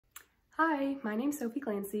Hi, my name's Sophie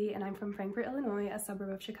Glancy and I'm from Frankfort, Illinois, a suburb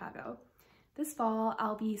of Chicago. This fall,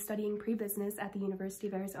 I'll be studying pre-business at the University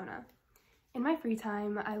of Arizona. In my free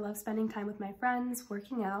time, I love spending time with my friends,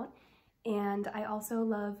 working out, and I also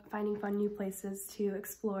love finding fun new places to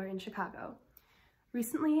explore in Chicago.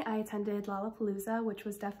 Recently, I attended Lollapalooza, which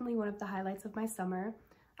was definitely one of the highlights of my summer.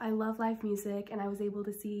 I love live music and I was able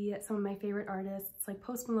to see some of my favorite artists like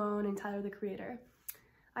Post Malone and Tyler, the Creator.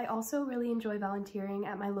 I also really enjoy volunteering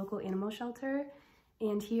at my local animal shelter,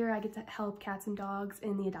 and here I get to help cats and dogs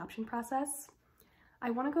in the adoption process.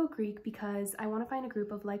 I want to go Greek because I want to find a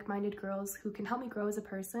group of like-minded girls who can help me grow as a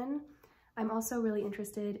person. I'm also really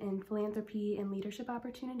interested in philanthropy and leadership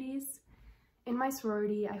opportunities. In my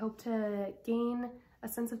sorority, I hope to gain a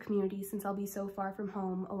sense of community since I'll be so far from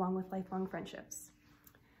home, along with lifelong friendships.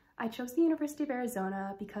 I chose the University of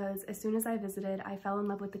Arizona because as soon as I visited, I fell in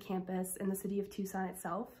love with the campus and the city of Tucson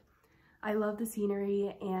itself. I love the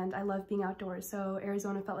scenery and I love being outdoors, so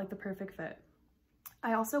Arizona felt like the perfect fit.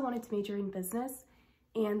 I also wanted to major in business,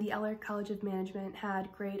 and the Eller College of Management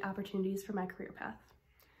had great opportunities for my career path.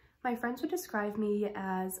 My friends would describe me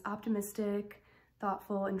as optimistic,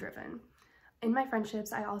 thoughtful, and driven. In my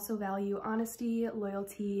friendships, I also value honesty,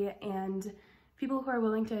 loyalty, and people who are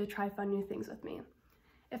willing to try fun new things with me.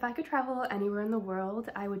 If I could travel anywhere in the world,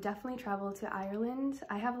 I would definitely travel to Ireland.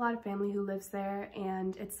 I have a lot of family who lives there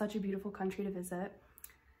and it's such a beautiful country to visit.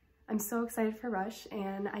 I'm so excited for Rush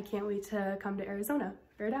and I can't wait to come to Arizona.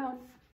 Bear down!